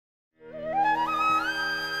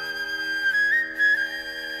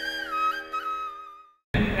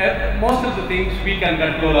most of the things we can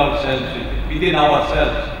control ourselves within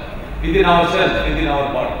ourselves, within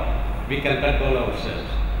our body. We can control ourselves.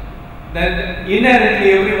 Then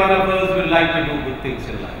inherently every one of us will like to do good things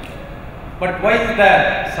in life. But why is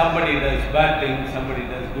that somebody does bad things, somebody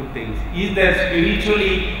does good things? Is there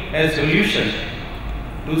spiritually a solution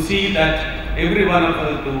to see that every one of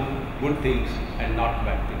us do good things and not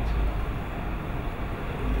bad things?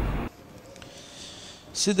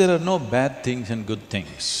 See, there are no bad things and good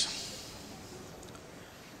things.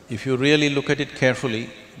 If you really look at it carefully,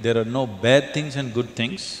 there are no bad things and good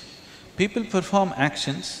things. People perform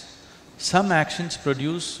actions. Some actions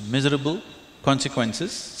produce miserable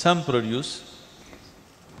consequences, some produce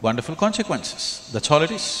wonderful consequences. That's all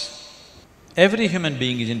it is. Every human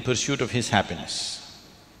being is in pursuit of his happiness.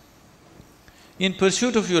 In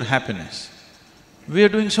pursuit of your happiness, we are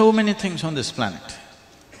doing so many things on this planet.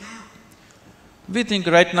 We think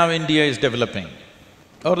right now India is developing,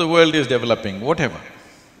 or the world is developing, whatever.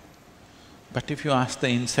 But if you ask the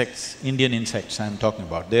insects, Indian insects I'm talking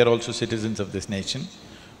about, they're also citizens of this nation,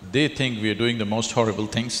 they think we are doing the most horrible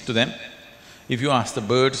things to them. If you ask the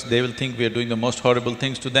birds, they will think we are doing the most horrible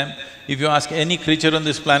things to them. If you ask any creature on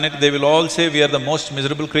this planet, they will all say we are the most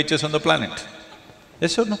miserable creatures on the planet.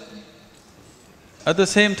 Yes or no? At the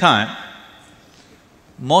same time,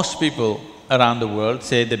 most people around the world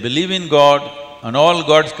say they believe in God and all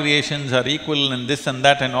God's creations are equal and this and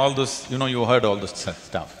that and all this, you heard all this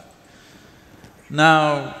stuff.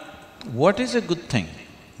 Now, what is a good thing?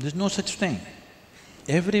 There's no such thing.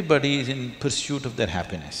 Everybody is in pursuit of their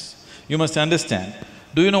happiness. You must understand,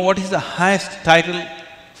 do you know what is the highest title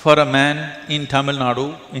for a man in Tamil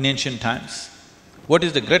Nadu in ancient times? What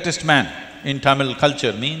is the greatest man in Tamil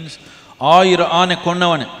culture means? Ayira aane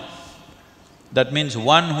konnavane. That means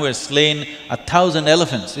one who has slain 1,000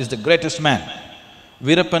 elephants is the greatest man.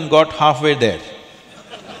 Veerappan got halfway there.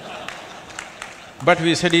 But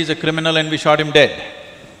we said he's a criminal and we shot him dead.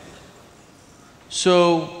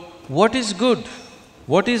 So, what is good,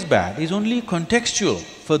 what is bad is only contextual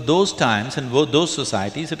for those times and those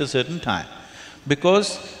societies at a certain time.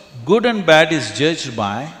 Because good and bad is judged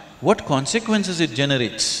by what consequences it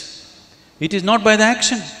generates. It is not by the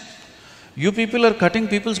action. You people are cutting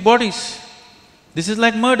people's bodies. This is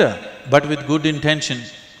like murder, but with good intention.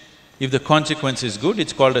 If the consequence is good,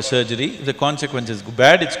 it's called a surgery. If the consequence is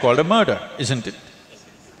bad, it's called a murder, isn't it?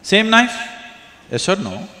 Same knife, yes or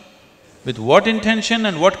no? With what intention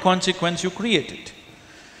and what consequence you create it.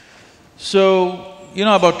 So,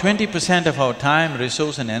 about 20% of our time,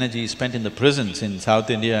 resource and energy is spent in the prisons in South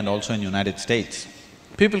India and also in United States.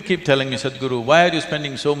 People keep telling me, Sadhguru, why are you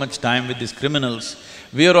spending so much time with these criminals?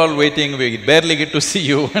 We are all waiting, we barely get to see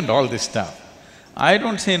you and all this stuff. I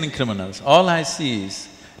don't see any criminals. All I see is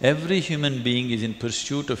every human being is in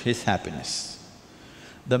pursuit of his happiness.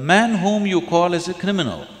 The man whom you call as a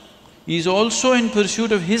criminal is also in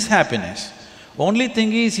pursuit of his happiness. Only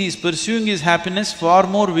thing is, he is pursuing his happiness far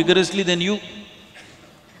more vigorously than you.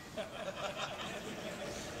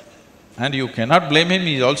 And you cannot blame him,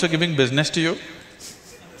 he is also giving business to you.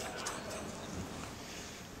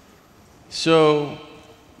 So,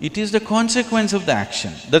 it is the consequence of the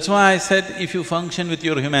action. That's why I said, if you function with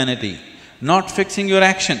your humanity, not fixing your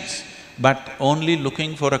actions, but only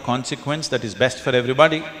looking for a consequence that is best for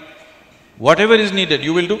everybody, whatever is needed,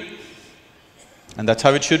 you will do. And that's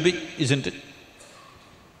how it should be, isn't it?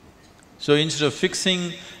 So instead of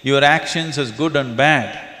fixing your actions as good and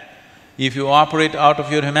bad, if you operate out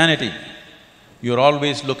of your humanity, you're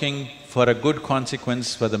always looking for a good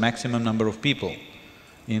consequence for the maximum number of people.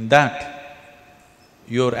 In that,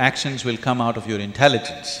 your actions will come out of your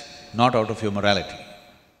intelligence, not out of your morality.